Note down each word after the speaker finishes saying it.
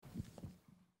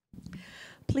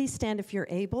Please stand if you're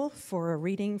able for a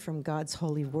reading from God's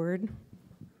holy word.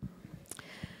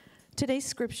 Today's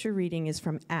scripture reading is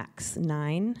from Acts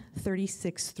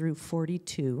 9:36 through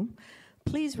 42.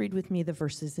 Please read with me the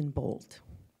verses in bold.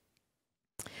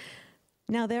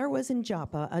 Now there was in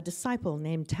Joppa a disciple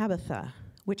named Tabitha,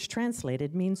 which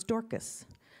translated means Dorcas.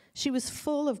 She was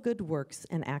full of good works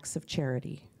and acts of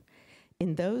charity.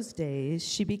 In those days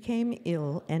she became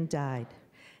ill and died,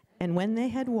 and when they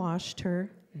had washed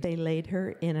her, they laid her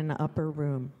in an upper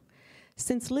room.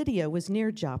 Since Lydia was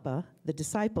near Joppa, the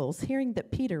disciples, hearing that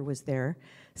Peter was there,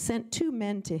 sent 2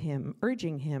 men to him,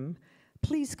 urging him,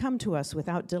 "Please come to us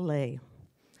without delay."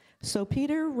 So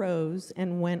Peter rose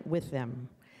and went with them,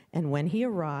 and when he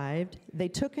arrived, they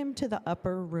took him to the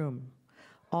upper room.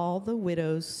 All the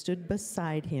widows stood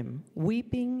beside him,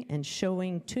 weeping and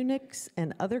showing tunics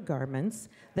and other garments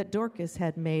that Dorcas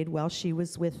had made while she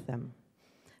was with them.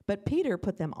 But Peter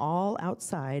put them all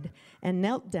outside and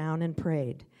knelt down and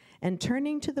prayed. And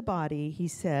turning to the body, he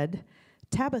said,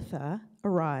 "Tabitha,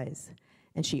 arise."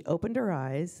 And she opened her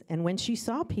eyes, and when she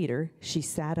saw Peter, she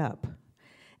sat up.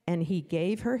 And he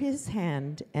gave her his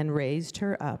hand and raised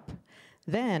her up.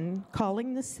 Then,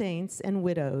 calling the saints and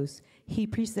widows, he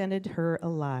presented her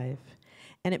alive.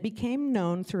 And it became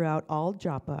known throughout all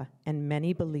Joppa, and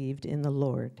many believed in the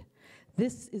Lord.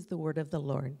 This is the word of the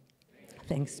Lord.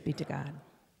 Thanks be to God.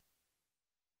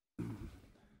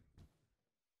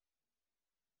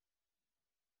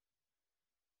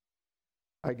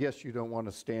 I guess you don't want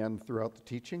to stand throughout the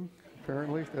teaching,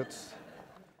 apparently.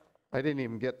 I didn't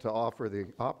even get to offer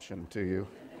the option to you.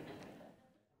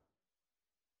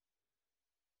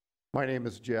 My name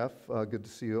is Jeff. Good to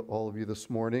see all of you this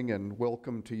morning, and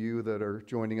welcome to you that are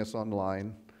joining us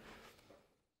online.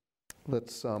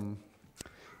 Let's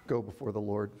go before the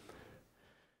Lord.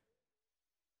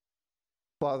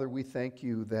 Father, we thank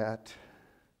you that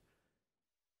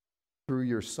through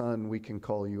your Son we can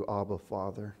call you Abba,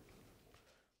 Father.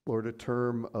 Lord, a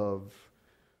term of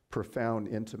profound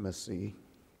intimacy.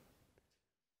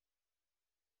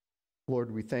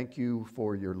 Lord, we thank you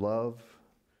for your love.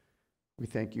 We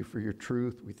thank you for your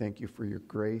truth. We thank you for your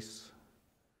grace.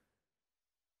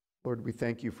 Lord, we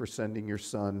thank you for sending your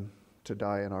Son to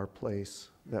die in our place,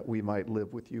 that we might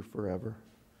live with you forever.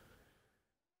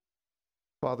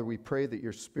 Father, we pray that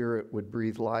your Spirit would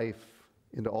breathe life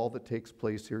into all that takes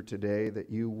place here today,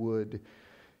 that you would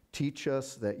teach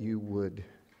us, that you would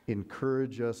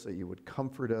encourage us, that you would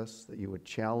comfort us, that you would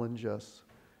challenge us.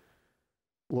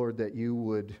 Lord, that you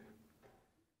would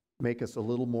make us a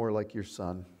little more like your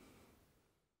Son.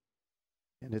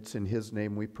 And it's in his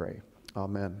name we pray.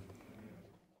 Amen.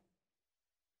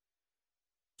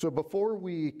 So before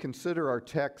we consider our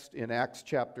text in Acts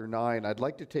chapter 9, I'd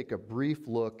like to take a brief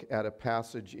look at a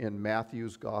passage in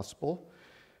Matthew's Gospel.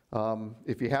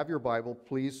 If you have your Bible,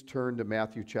 please turn to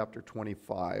Matthew chapter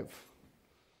 25.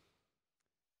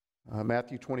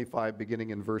 Matthew 25,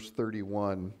 beginning in verse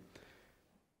 31.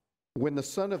 When the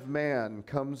Son of Man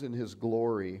comes in his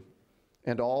glory,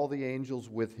 and all the angels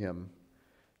with him,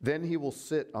 then he will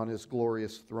sit on his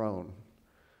glorious throne.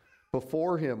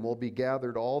 Before him will be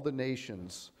gathered all the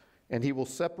nations, and he will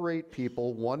separate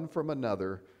people one from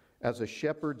another, as a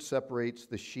shepherd separates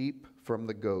the sheep from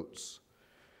the goats.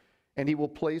 And he will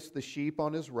place the sheep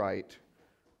on his right,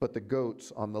 but the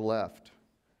goats on the left.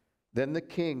 Then the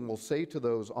king will say to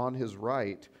those on his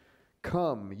right,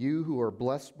 "Come, you who are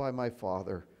blessed by my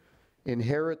Father,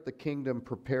 inherit the kingdom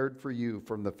prepared for you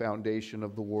from the foundation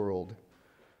of the world.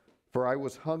 For I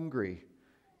was hungry,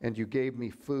 and you gave me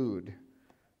food.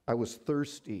 I was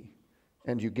thirsty,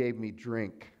 and you gave me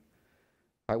drink.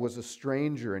 I was a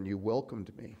stranger, and you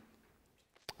welcomed me.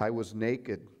 I was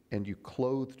naked, and you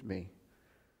clothed me.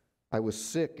 I was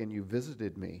sick, and you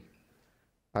visited me.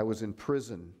 I was in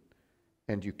prison,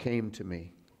 and you came to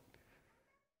me."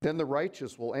 Then the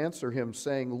righteous will answer him,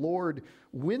 saying, "Lord,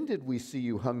 when did we see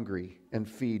you hungry and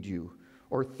feed you,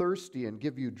 or thirsty and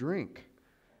give you drink?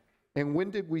 And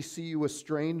when did we see you a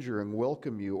stranger and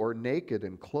welcome you, or naked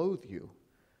and clothe you?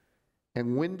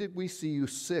 And when did we see you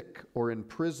sick or in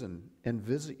prison and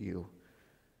visit you?"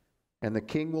 And the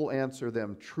king will answer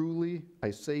them, "Truly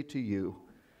I say to you,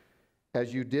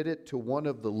 as you did it to one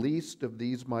of the least of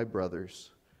these my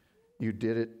brothers, you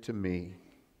did it to me."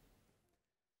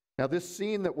 Now this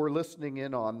scene that we're listening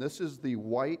in on, this is the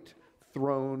white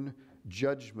throne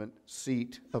judgment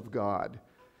seat of God.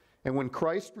 And when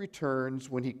Christ returns,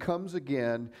 when he comes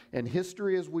again, and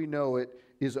history as we know it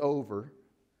is over,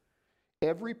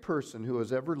 every person who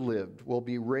has ever lived will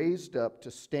be raised up to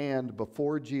stand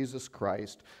before Jesus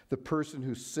Christ, the person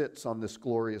who sits on this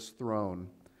glorious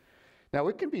throne. Now,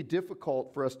 it can be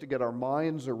difficult for us to get our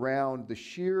minds around the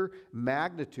sheer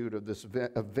magnitude of this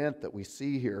event that we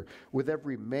see here. With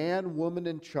every man, woman,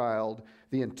 and child,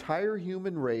 the entire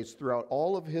human race throughout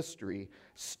all of history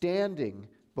standing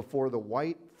before the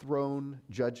white throne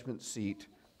judgment seat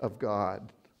of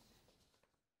God.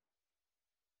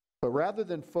 But rather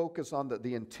than focus on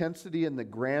the intensity and the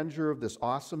grandeur of this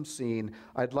awesome scene,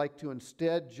 I'd like to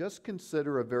instead just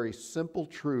consider a very simple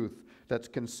truth that's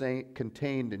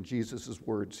contained in Jesus'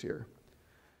 words here.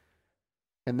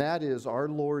 And that is, our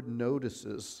Lord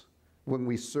notices when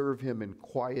we serve him in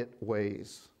quiet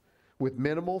ways, with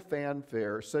minimal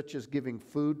fanfare, such as giving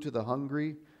food to the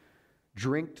hungry,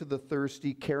 drink to the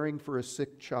thirsty, caring for a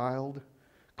sick child,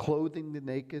 clothing the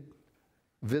naked,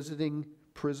 visiting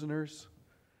prisoners.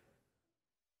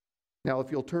 Now,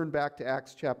 if you'll turn back to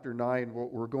Acts chapter 9,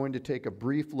 we're going to take a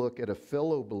brief look at a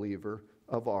fellow believer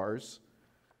of ours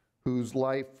whose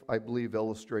life, I believe,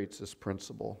 illustrates this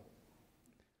principle.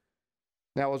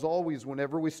 Now, as always,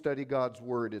 whenever we study God's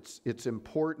Word, it's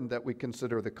important that we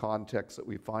consider the context that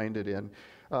we find it in.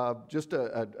 Just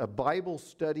a Bible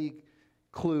study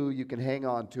clue you can hang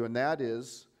on to, and that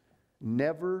is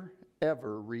never,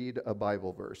 ever read a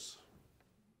Bible verse.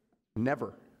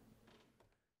 Never.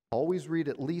 Always read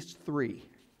at least 3. If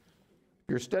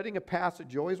you're studying a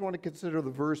passage, you always want to consider the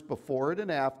verse before it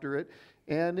and after it,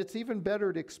 and it's even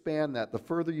better to expand that. The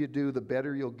further you do, the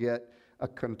better you'll get a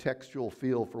contextual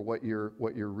feel for what you're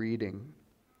reading.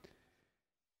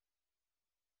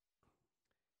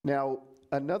 Now,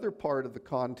 another part of the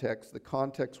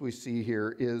context we see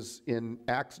here is in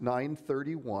Acts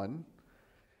 9:31.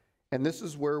 And this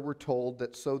is where we're told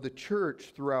that so the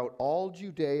church throughout all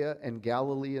Judea and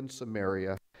Galilee and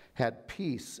Samaria had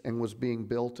peace and was being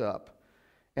built up,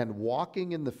 and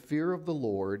walking in the fear of the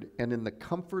Lord and in the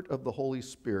comfort of the Holy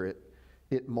Spirit,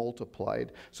 it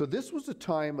multiplied. So this was a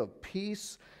time of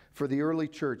peace for the early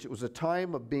church. It was a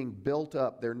time of being built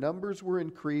up. Their numbers were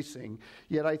increasing,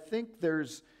 yet I think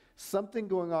there's something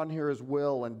going on here as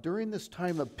well. And during this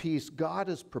time of peace, God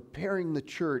is preparing the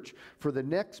church for the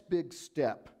next big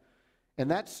step. And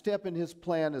that step in his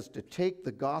plan is to take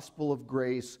the gospel of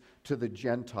grace to the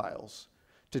Gentiles,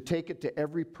 to take it to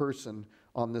every person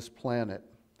on this planet.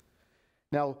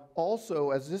 Now,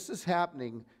 also, as this is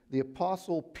happening, the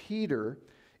Apostle Peter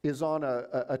is on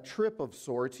a trip of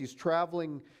sorts. He's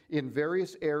traveling in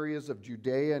various areas of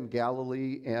Judea and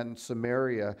Galilee and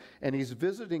Samaria, and he's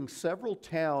visiting several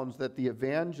towns that the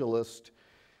evangelist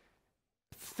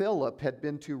Philip had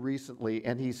been to recently,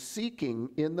 and he's seeking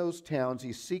in those towns,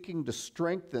 he's seeking to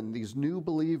strengthen these new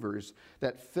believers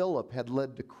that Philip had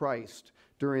led to Christ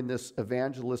during this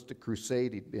evangelistic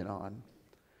crusade he'd been on.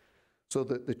 So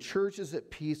the church is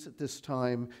at peace at this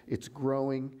time. It's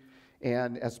growing.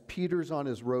 And as Peter's on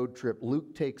his road trip,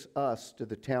 Luke takes us to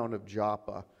the town of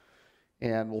Joppa.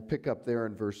 And we'll pick up there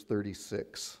in verse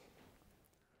 36.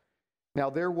 Now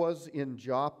there was in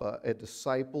Joppa a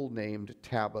disciple named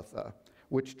Tabitha,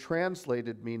 which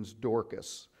translated means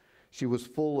Dorcas. She was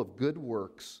full of good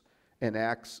works and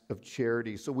acts of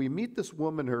charity. So we meet this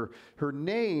woman. Her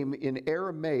name in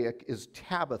Aramaic is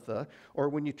Tabitha, or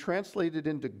when you translate it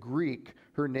into Greek,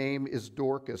 her name is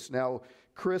Dorcas. Now,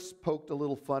 Chris poked a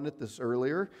little fun at this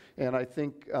earlier, and I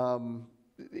think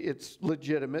it's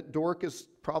legitimate. Dorcas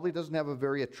probably doesn't have a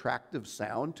very attractive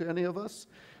sound to any of us.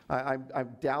 I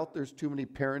doubt there's too many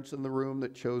parents in the room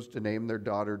that chose to name their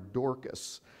daughter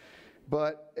Dorcas.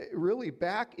 But really,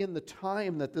 back in the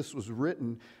time that this was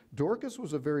written, Dorcas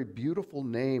was a very beautiful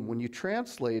name. When you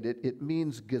translate it, it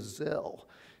means gazelle.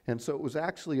 And so it was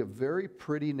actually a very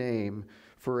pretty name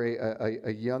for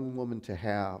a young woman to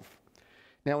have.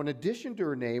 Now, in addition to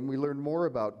her name, we learn more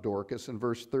about Dorcas in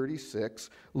verse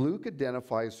 36. Luke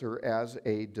identifies her as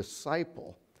a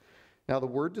disciple. Now, the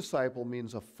word disciple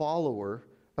means a follower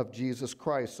of Jesus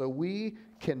Christ. So we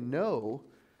can know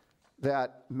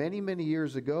that many, many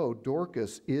years ago,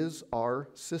 Dorcas is our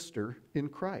sister in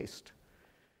Christ.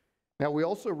 Now, we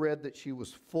also read that she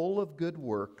was full of good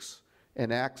works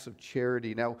and acts of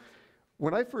charity. Now,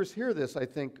 when I first hear this, I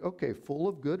think, okay, full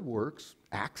of good works,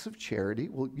 acts of charity.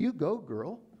 Well, you go,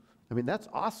 girl. I mean, that's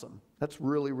awesome. That's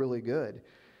really, really good.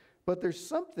 But there's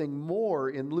something more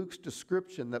in Luke's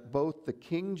description that both the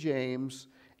King James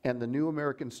and the New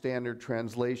American Standard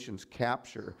translations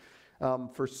capture.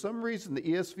 For some reason, the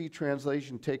ESV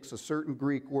translation takes a certain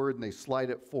Greek word and they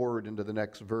slide it forward into the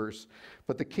next verse.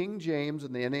 But the King James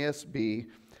and the NASB,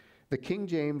 the King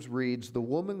James reads, "The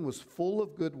woman was full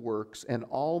of good works and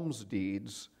alms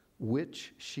deeds,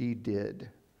 which she did."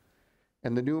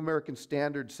 And the New American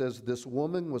Standard says, "This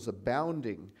woman was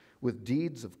abounding with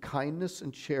deeds of kindness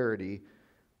and charity,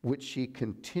 which she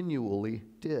continually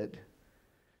did."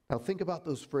 Now think about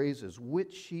those phrases,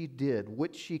 which she did,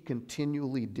 which she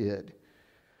continually did.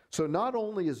 So not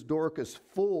only is Dorcas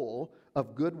full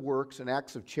of good works and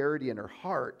acts of charity in her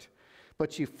heart,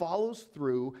 but she follows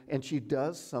through and she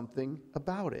does something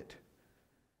about it.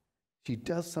 She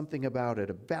does something about it,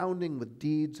 abounding with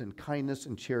deeds and kindness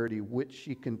and charity, which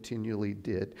she continually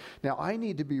did. Now, I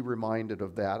need to be reminded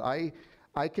of that.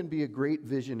 I can be a great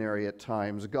visionary at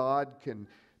times. God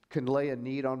can lay a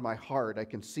need on my heart. I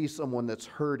can see someone that's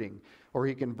hurting, or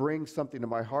He can bring something to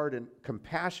my heart, and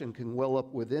compassion can well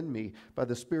up within me by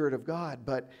the Spirit of God.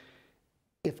 But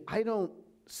if I don't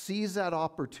seize that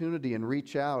opportunity and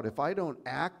reach out, if I don't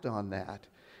act on that,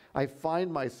 I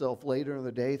find myself later in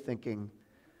the day thinking,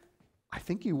 I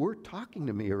think you were talking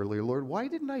to me earlier, Lord. Why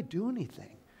didn't I do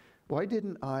anything? Why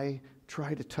didn't I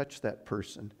try to touch that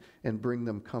person and bring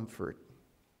them comfort?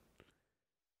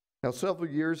 Now, several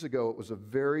years ago, it was a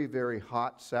very, very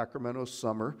hot Sacramento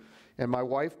summer, and my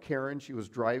wife, Karen, she was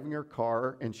driving her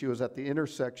car, and she was at the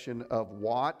intersection of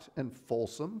Watt and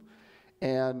Folsom,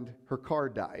 and her car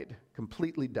died,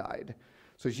 completely died.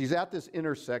 So she's at this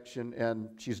intersection, and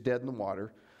she's dead in the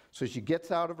water. So she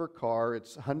gets out of her car,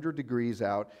 it's 100 degrees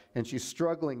out, and she's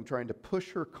struggling trying to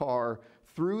push her car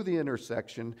through the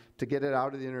intersection to get it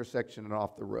out of the intersection and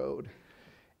off the road.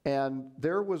 And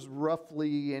there was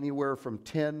roughly anywhere from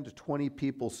 10 to 20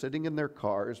 people sitting in their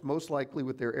cars, most likely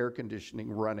with their air conditioning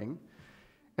running,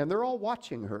 and they're all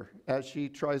watching her as she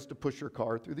tries to push her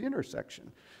car through the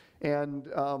intersection. And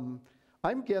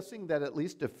I'm guessing that at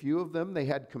least a few of them, they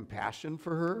had compassion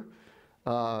for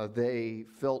her. They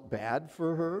felt bad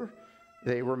for her.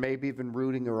 They were maybe even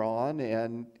rooting her on,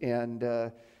 and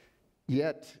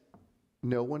yet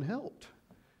no one helped.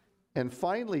 And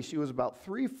finally, she was about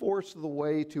 3/4 of the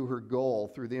way to her goal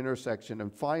through the intersection,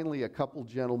 and finally a couple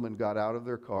gentlemen got out of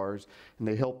their cars, and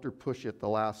they helped her push it the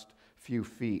last few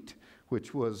feet,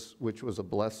 which was a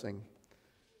blessing.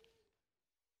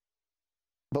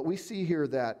 But we see here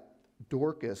that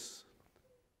Dorcas,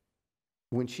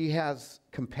 when she has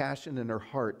compassion in her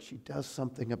heart, she does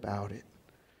something about it.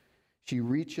 She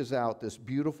reaches out, this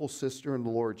beautiful sister in the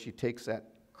Lord, she takes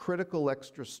that critical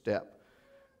extra step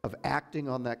of acting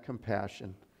on that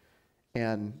compassion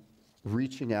and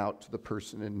reaching out to the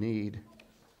person in need.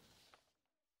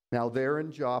 Now there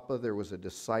in Joppa, there was a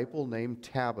disciple named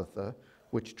Tabitha,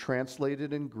 which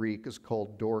translated in Greek is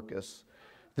called Dorcas.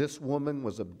 This woman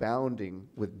was abounding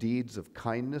with deeds of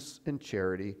kindness and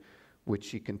charity, which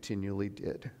she continually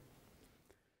did.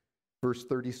 Verse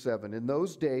 37, in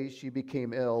those days she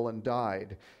became ill and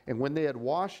died, and when they had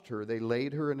washed her, they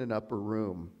laid her in an upper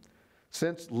room.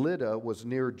 Since Lydda was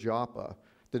near Joppa,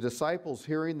 the disciples,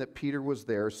 hearing that Peter was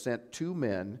there, sent 2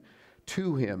 men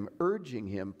to him, urging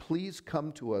him, please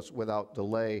come to us without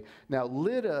delay. Now,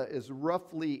 Lydda is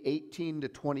roughly 18 to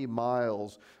 20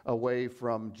 miles away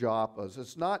from Joppa. So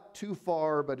it's not too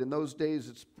far, but in those days,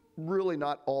 it's really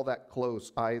not all that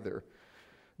close either.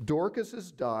 Dorcas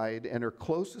has died, and her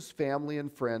closest family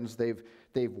and friends, they've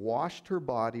washed her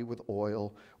body with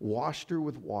oil, washed her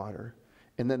with water,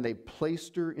 and then they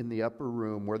placed her in the upper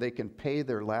room where they can pay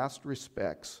their last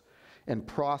respects and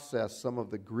process some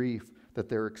of the grief that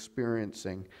they're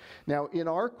experiencing. Now, in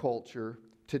our culture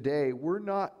today, we're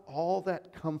not all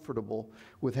that comfortable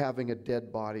with having a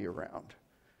dead body around.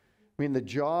 I mean, the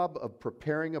job of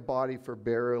preparing a body for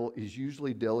burial is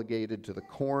usually delegated to the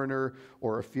coroner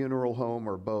or a funeral home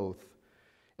or both.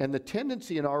 And the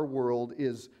tendency in our world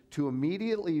is to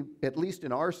immediately, at least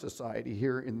in our society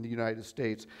here in the United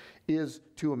States, is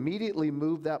to immediately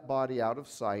move that body out of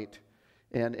sight,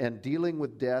 and dealing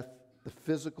with death, the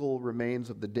physical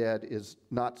remains of the dead, is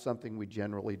not something we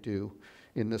generally do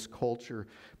in this culture.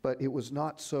 But it was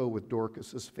not so with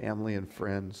Dorcas's family and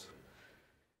friends.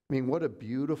 I mean, what a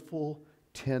beautiful,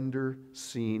 tender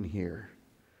scene here.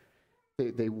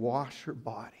 They wash her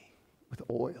body with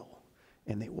oil,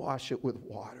 and they wash it with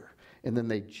water, and then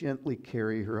they gently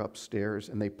carry her upstairs,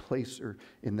 and they place her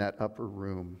in that upper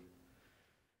room.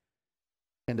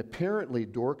 And apparently,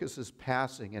 Dorcas's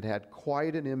passing had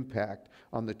quite an impact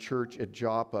on the church at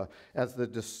Joppa, as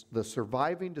the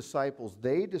surviving disciples,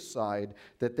 they decide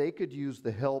that they could use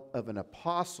the help of an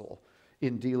apostle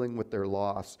in dealing with their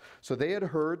loss. So they had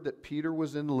heard that Peter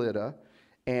was in Lydda,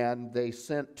 and they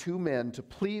sent 2 men to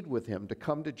plead with him to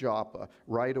come to Joppa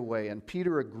right away. And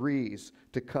Peter agrees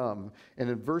to come. And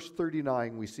in verse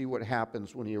 39, we see what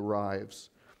happens when he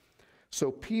arrives.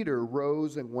 So Peter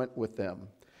rose and went with them.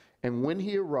 And when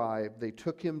he arrived, they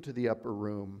took him to the upper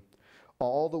room.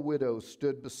 All the widows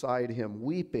stood beside him,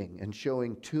 weeping and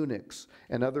showing tunics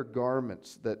and other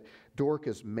garments that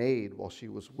Dorcas made while she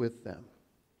was with them.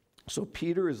 So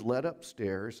Peter is led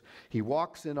upstairs. He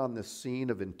walks in on this scene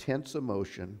of intense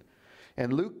emotion.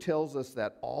 And Luke tells us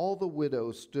that all the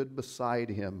widows stood beside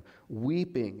him,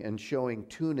 weeping and showing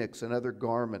tunics and other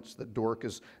garments that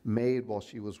Dorcas made while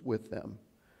she was with them.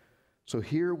 So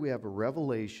here we have a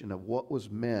revelation of what was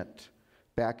meant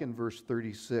back in verse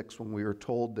 36 when we were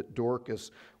told that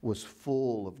Dorcas was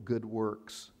full of good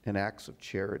works and acts of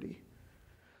charity.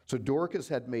 So Dorcas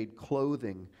had made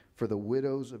clothing for the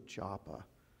widows of Joppa.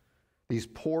 These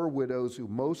poor widows who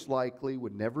most likely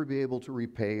would never be able to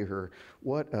repay her.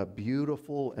 What a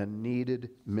beautiful and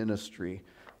needed ministry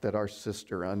that our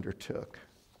sister undertook.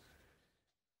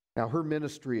 Now her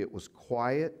ministry, it was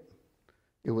quiet.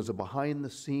 It was a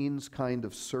behind-the-scenes kind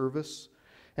of service.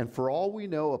 And for all we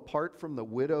know, apart from the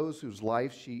widows whose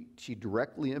life she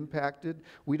directly impacted,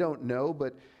 we don't know,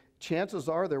 but chances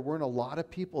are there weren't a lot of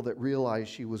people that realized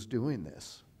she was doing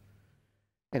this.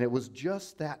 And it was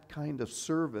just that kind of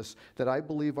service that I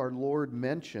believe our Lord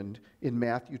mentioned in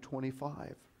Matthew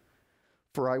 25.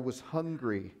 For I was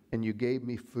hungry, and you gave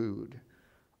me food.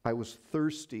 I was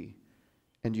thirsty,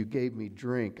 and you gave me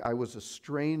drink. I was a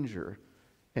stranger,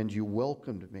 and you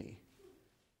welcomed me.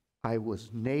 I was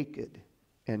naked,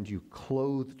 and you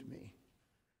clothed me.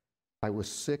 I was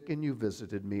sick, and you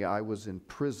visited me. I was in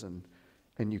prison,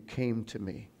 and you came to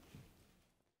me.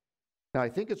 Now, I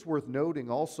think it's worth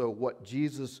noting also what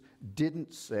Jesus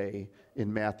didn't say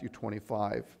in Matthew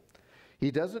 25.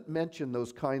 He doesn't mention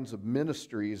those kinds of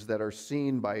ministries that are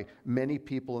seen by many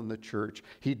people in the church.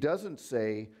 He doesn't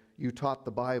say, you taught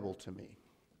the Bible to me.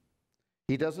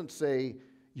 He doesn't say,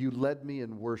 you led me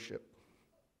in worship.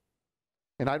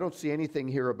 And I don't see anything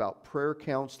here about prayer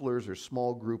counselors or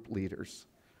small group leaders.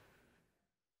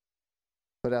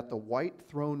 But at the white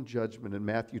throne judgment in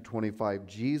Matthew 25,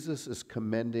 Jesus is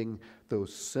commending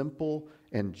those simple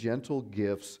and gentle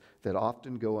gifts that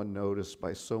often go unnoticed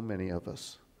by so many of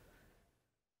us.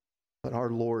 But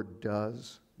our Lord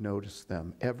does notice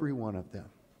them, every one of them.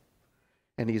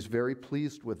 And he's very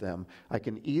pleased with them. I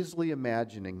can easily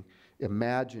imagine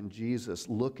Jesus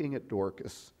looking at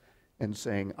Dorcas and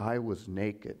saying, I was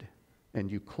naked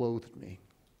and you clothed me.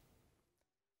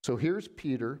 So here's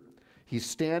Peter. He's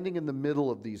standing in the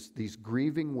middle of these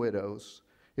grieving widows.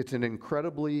 It's an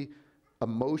incredibly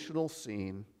emotional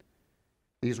scene.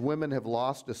 These women have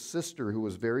lost a sister who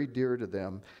was very dear to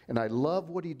them. And I love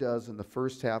what he does in the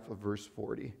first half of verse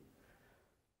 40.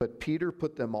 But Peter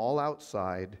put them all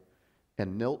outside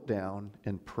and knelt down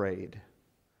and prayed.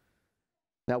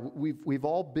 Now, we've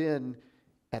all been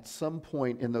at some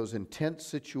point in those intense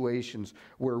situations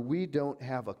where we don't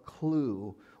have a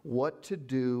clue what to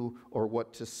do or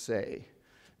what to say.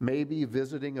 Maybe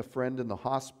visiting a friend in the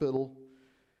hospital,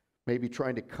 maybe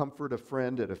trying to comfort a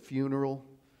friend at a funeral.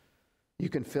 You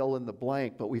can fill in the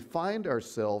blank, but we find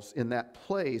ourselves in that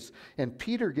place, and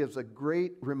Peter gives a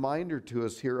great reminder to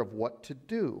us here of what to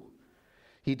do.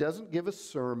 He doesn't give a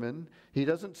sermon. He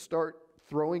doesn't start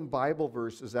throwing Bible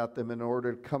verses at them in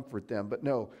order to comfort them, but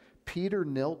no, Peter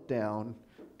knelt down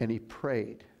and he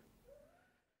prayed.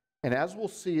 And as we'll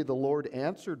see, the Lord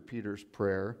answered Peter's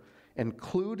prayer and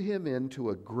clued him into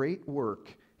a great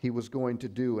work he was going to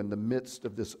do in the midst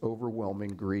of this overwhelming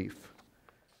grief.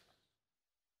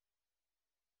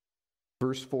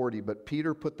 Verse 40, but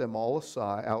Peter put them all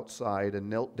outside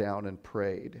and knelt down and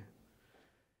prayed.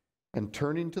 And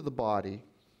turning to the body,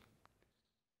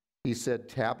 he said,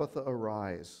 Tabitha,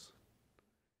 arise.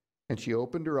 And she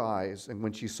opened her eyes, and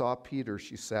when she saw Peter,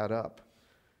 she sat up.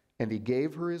 And he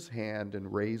gave her his hand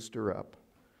and raised her up.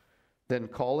 Then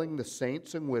calling the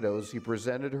saints and widows, he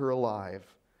presented her alive.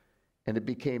 And it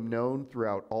became known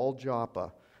throughout all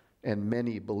Joppa, and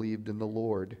many believed in the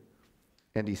Lord.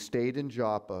 And he stayed in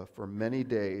Joppa for many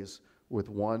days with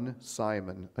one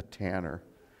Simon, a tanner.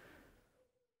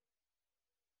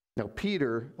 Now,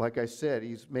 Peter, like I said,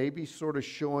 he's maybe sort of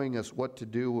showing us what to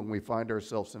do when we find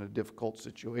ourselves in a difficult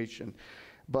situation.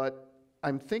 But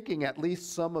I'm thinking at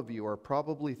least some of you are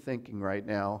probably thinking right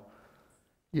now,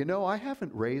 you know, I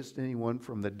haven't raised anyone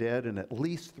from the dead in at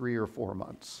least 3 or 4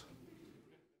 months.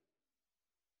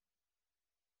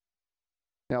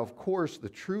 Now, of course, the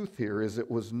truth here is it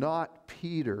was not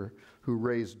Peter who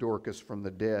raised Dorcas from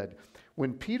the dead.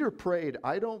 When Peter prayed,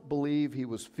 I don't believe he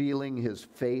was feeling his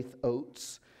faith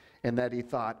oats and that he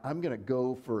thought, I'm going to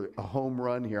go for a home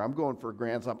run here. I'm going for a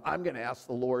grand slam. I'm going to ask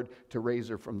the Lord to raise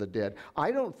her from the dead.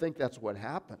 I don't think that's what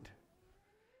happened.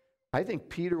 I think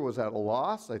Peter was at a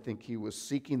loss. I think he was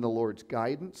seeking the Lord's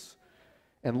guidance.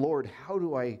 And Lord, how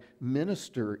do I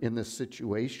minister in this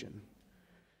situation?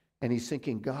 And he's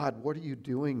thinking, God, what are you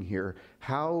doing here?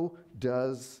 How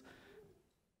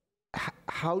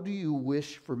do you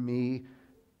wish for me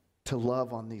to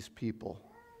love on these people.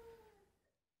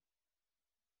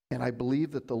 And I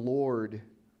believe that the Lord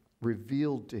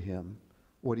revealed to him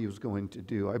what he was going to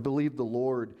do. I believe the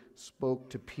Lord spoke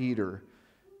to Peter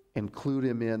and clued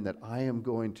him in that I am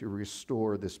going to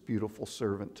restore this beautiful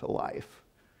servant to life.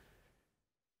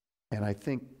 And I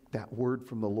think that word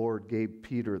from the Lord gave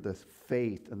Peter the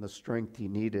faith and the strength he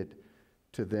needed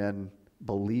to then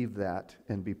believe that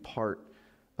and be part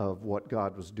of what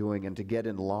God was doing and to get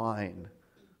in line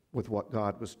with what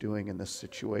God was doing in this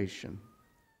situation.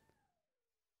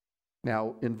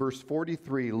 Now, in verse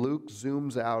 43, Luke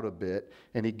zooms out a bit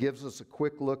and he gives us a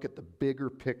quick look at the bigger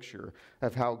picture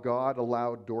of how God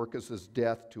allowed Dorcas'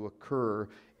 death to occur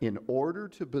in order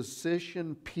to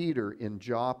position Peter in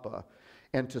Joppa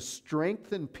and to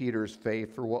strengthen Peter's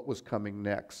faith for what was coming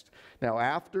next. Now,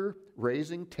 after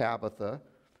raising Tabitha,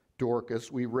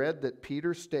 Dorcas, we read that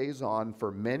Peter stays on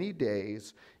for many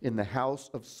days in the house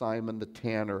of Simon the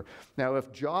tanner. Now,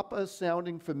 if Joppa is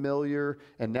sounding familiar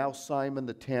and now Simon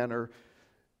the tanner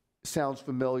sounds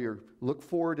familiar, look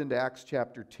forward into Acts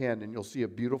chapter 10 and you'll see a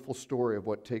beautiful story of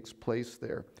what takes place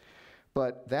there.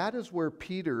 But that is where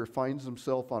Peter finds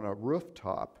himself on a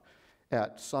rooftop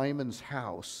at Simon's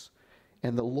house.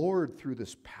 And the Lord, through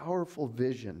this powerful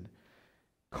vision,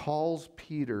 calls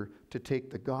Peter to take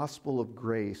the gospel of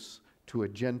grace to a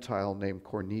Gentile named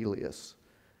Cornelius.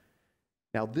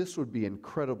 Now, this would be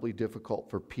incredibly difficult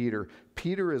for Peter.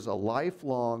 Peter is a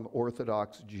lifelong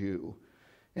Orthodox Jew,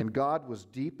 and God was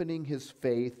deepening his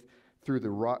faith through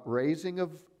the raising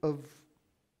of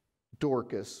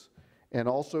Dorcas and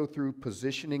also through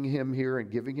positioning him here and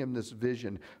giving him this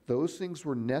vision. Those things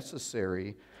were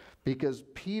necessary because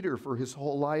Peter, for his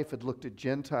whole life, had looked at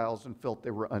Gentiles and felt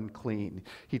they were unclean.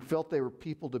 He felt they were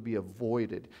people to be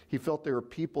avoided. He felt they were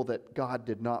people that God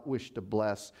did not wish to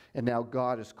bless. And now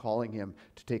God is calling him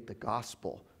to take the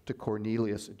gospel to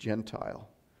Cornelius, a Gentile.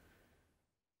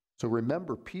 So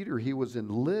remember, Peter, he was in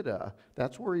Lydda.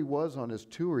 That's where he was on his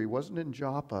tour. He wasn't in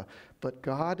Joppa. But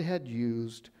God had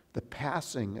used the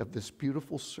passing of this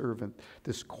beautiful servant,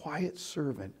 this quiet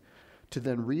servant, to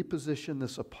then reposition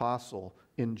this apostle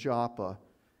in Joppa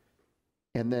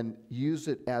and then use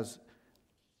it as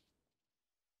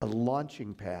a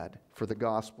launching pad for the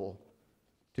gospel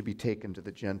to be taken to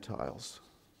the Gentiles.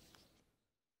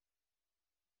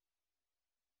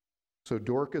 So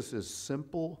Dorcas'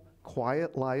 simple,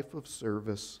 quiet life of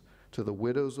service to the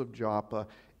widows of Joppa,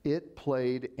 it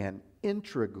played an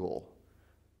integral,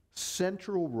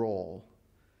 central role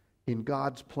in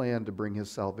God's plan to bring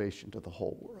his salvation to the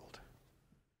whole world.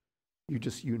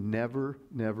 You never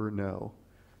know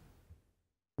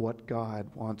what God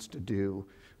wants to do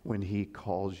when he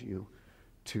calls you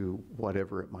to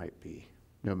whatever it might be,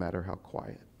 no matter how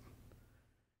quiet.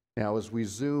 Now, as we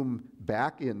zoom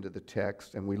back into the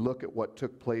text and we look at what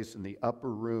took place in the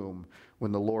upper room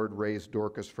when the Lord raised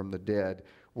Dorcas from the dead,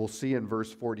 we'll see in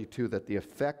verse 42 that the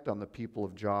effect on the people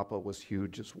of Joppa was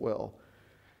huge as well.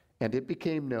 And it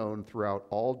became known throughout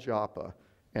all Joppa,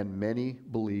 and many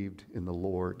believed in the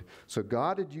Lord. So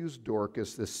God had used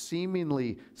Dorcas, this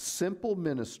seemingly simple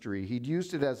ministry. He'd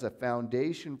used it as a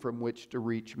foundation from which to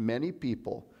reach many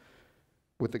people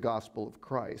with the gospel of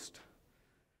Christ.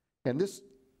 And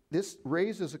this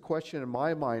raises a question in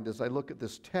my mind as I look at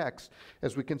this text,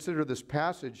 as we consider this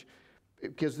passage,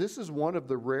 because this is one of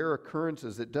the rare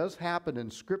occurrences. It does happen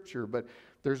in Scripture, but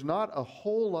there's not a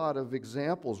whole lot of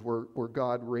examples where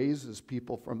God raises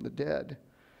people from the dead.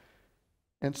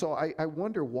 And so I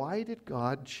wonder, why did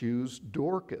God choose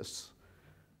Dorcas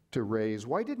to raise?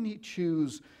 Why didn't he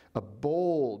choose a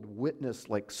bold witness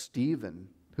like Stephen,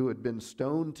 who had been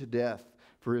stoned to death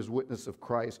for his witness of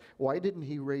Christ? Why didn't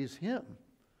he raise him?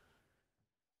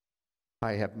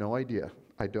 I have no idea.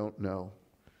 I don't know.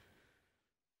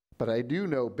 But I do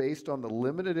know, based on the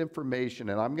limited information,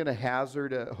 and I'm going to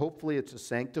hazard, hopefully it's a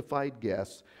sanctified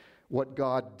guess, what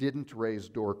God didn't raise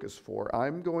Dorcas for.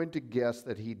 I'm going to guess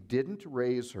that he didn't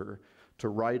raise her to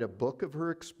write a book of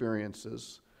her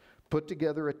experiences, put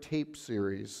together a tape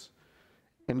series,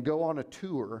 and go on a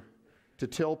tour to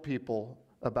tell people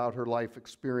about her life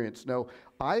experience. No,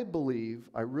 I believe,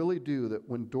 I really do, that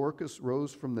when Dorcas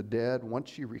rose from the dead, once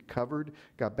she recovered,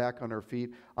 got back on her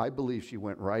feet, I believe she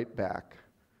went right back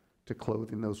to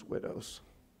clothing those widows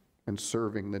and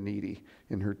serving the needy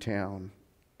in her town.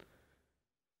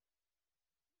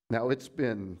 Now, it's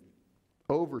been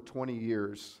over 20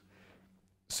 years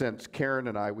since Karen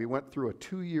and we went through a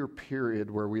 2-year period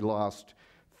where we lost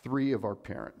 3 of our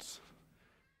parents.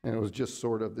 And it was just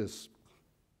sort of this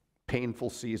painful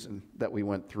season that we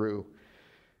went through.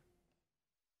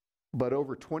 But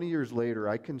over 20 years later,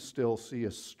 I can still see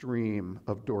a stream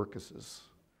of Dorcases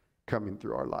coming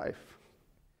through our life.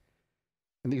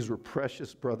 And these were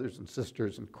precious brothers and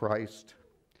sisters in Christ.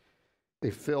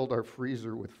 They filled our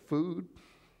freezer with food.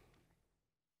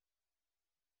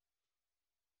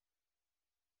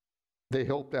 They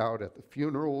helped out at the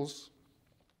funerals.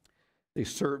 They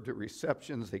served at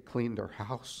receptions. They cleaned our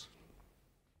house.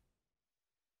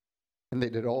 And they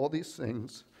did all these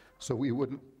things so we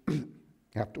wouldn't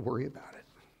have to worry about it.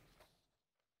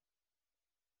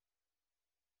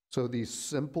 So these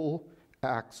simple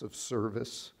acts of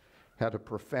service had a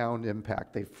profound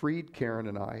impact. They freed Karen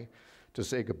and I to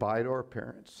say goodbye to our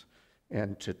parents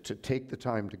and to take the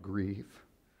time to grieve.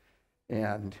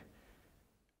 And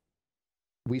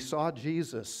we saw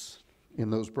Jesus in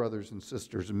those brothers and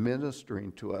sisters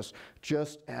ministering to us,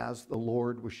 just as the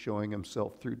Lord was showing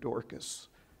himself through Dorcas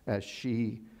as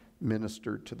she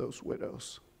ministered to those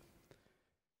widows.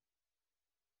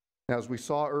 As we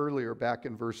saw earlier back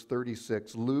in verse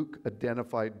 36, Luke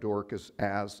identified Dorcas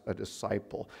as a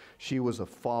disciple. She was a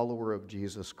follower of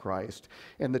Jesus Christ.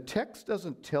 And the text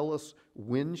doesn't tell us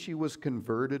when she was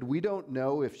converted. We don't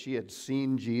know if she had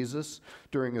seen Jesus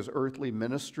during his earthly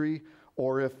ministry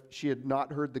or if she had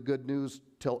not heard the good news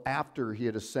till after he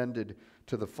had ascended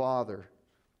to the Father.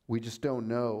 We just don't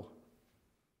know.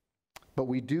 But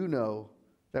we do know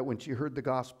that when she heard the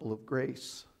gospel of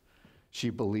grace, she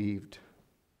believed.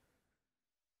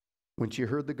 When she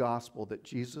heard the gospel that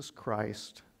Jesus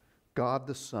Christ, God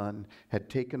the Son, had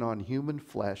taken on human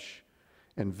flesh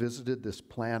and visited this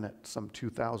planet some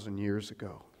 2,000 years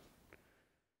ago,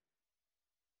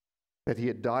 that he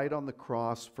had died on the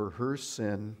cross for her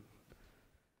sin,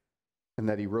 and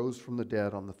that he rose from the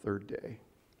dead on the third day,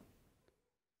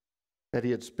 that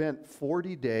he had spent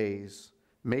 40 days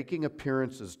making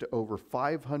appearances to over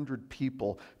 500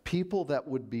 people, people that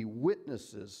would be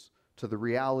witnesses to the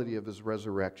reality of his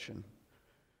resurrection.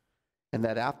 And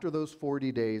that after those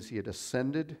 40 days, he had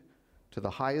ascended to the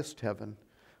highest heaven,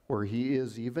 where he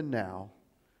is even now.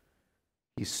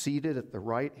 He's seated at the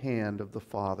right hand of the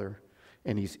Father,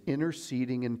 and he's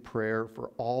interceding in prayer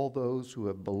for all those who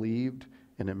have believed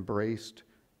and embraced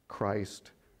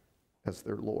Christ as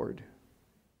their Lord.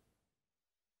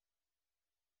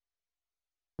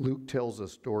 Luke tells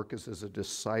us Dorcas is a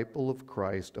disciple of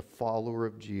Christ, a follower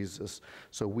of Jesus,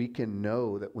 so we can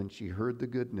know that when she heard the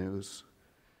good news,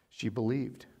 she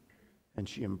believed and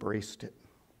she embraced it.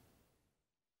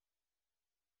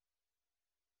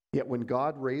 Yet when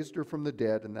God raised her from the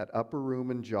dead in that upper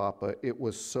room in Joppa, it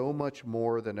was so much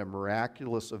more than a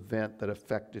miraculous event that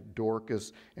affected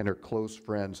Dorcas and her close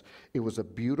friends. It was a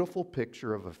beautiful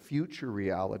picture of a future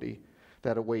reality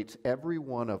that awaits every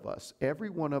one of us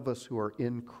who are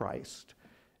in Christ,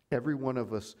 every one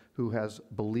of us who has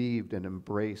believed and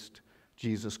embraced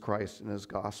Jesus Christ and his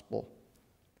gospel.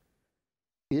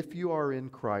 If you are in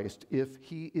Christ, if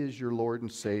he is your Lord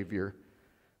and Savior,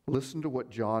 listen to what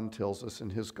John tells us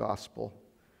in his gospel.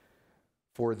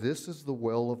 For this is the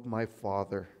will of my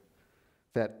Father,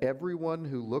 that everyone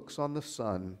who looks on the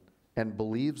Son and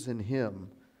believes in him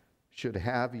should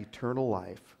have eternal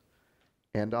life,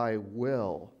 and I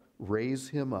will raise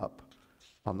him up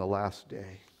on the last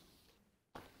day.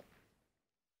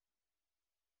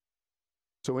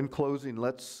 So in closing,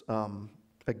 let's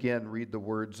again read the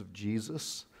words of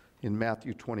Jesus in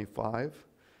Matthew 25,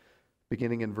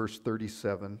 beginning in verse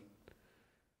 37.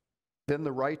 Then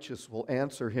the righteous will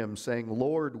answer him, saying,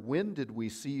 Lord, when did we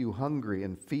see you hungry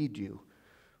and feed you,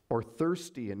 or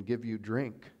thirsty and give you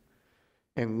drink?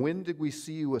 And when did we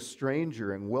see you a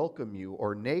stranger and welcome you,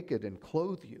 or naked and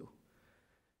clothe you?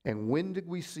 And when did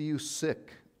we see you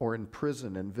sick or in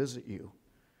prison and visit you?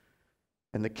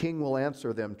 And the king will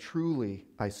answer them, Truly,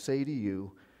 I say to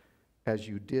you, as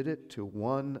you did it to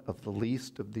one of the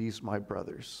least of these my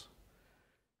brothers,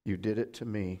 you did it to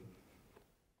me.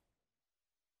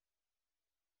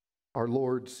 Our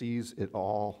Lord sees it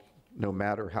all, no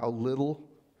matter how little,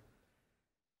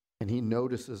 and he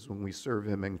notices when we serve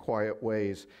him in quiet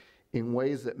ways, in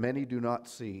ways that many do not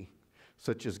see,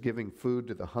 such as giving food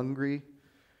to the hungry,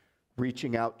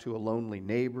 reaching out to a lonely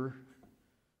neighbor,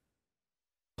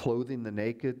 clothing the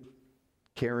naked,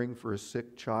 caring for a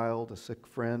sick child, a sick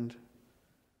friend.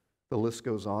 The list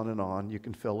goes on and on. You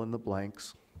can fill in the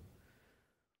blanks.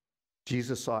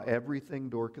 Jesus saw everything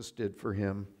Dorcas did for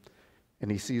him, and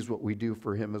he sees what we do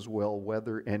for him as well,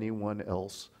 whether anyone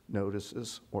else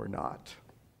notices or not.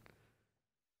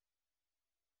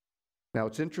 Now,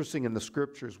 it's interesting, in the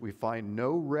scriptures, we find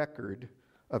no record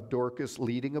of Dorcas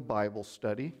leading a Bible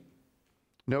study,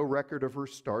 no record of her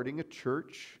starting a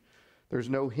church. There's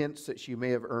no hints that she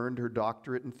may have earned her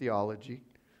doctorate in theology.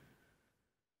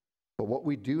 But what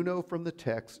we do know from the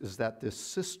text is that this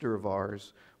sister of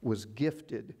ours was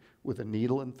gifted with a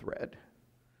needle and thread,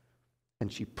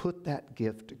 and she put that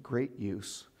gift to great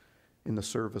use in the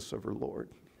service of her Lord.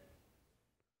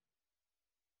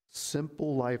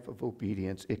 Simple life of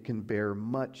obedience, it can bear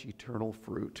much eternal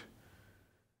fruit.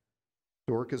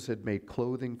 Dorcas had made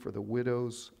clothing for the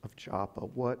widows of Joppa.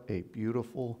 What a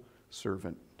beautiful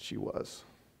servant she was.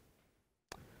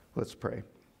 Let's pray.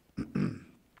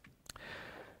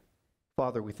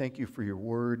 Father, we thank you for your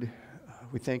word.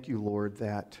 We thank you, Lord,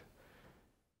 that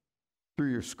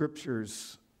through your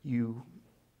scriptures, you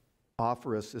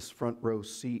offer us this front row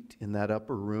seat in that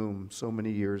upper room so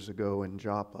many years ago in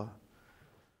Joppa.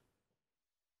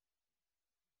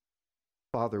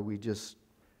 Father, we just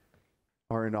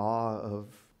are in awe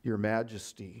of your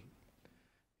majesty,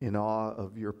 in awe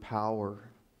of your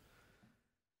power,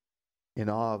 in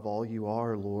awe of all you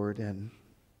are, Lord, and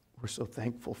we're so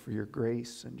thankful for your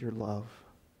grace and your love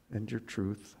and your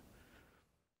truth.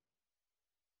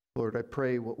 Lord, I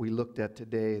pray what we looked at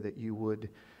today, that you would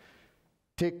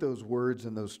take those words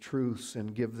and those truths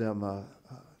and give them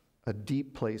a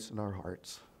deep place in our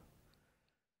hearts.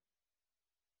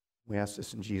 We ask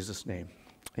this in Jesus' name.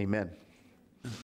 Amen.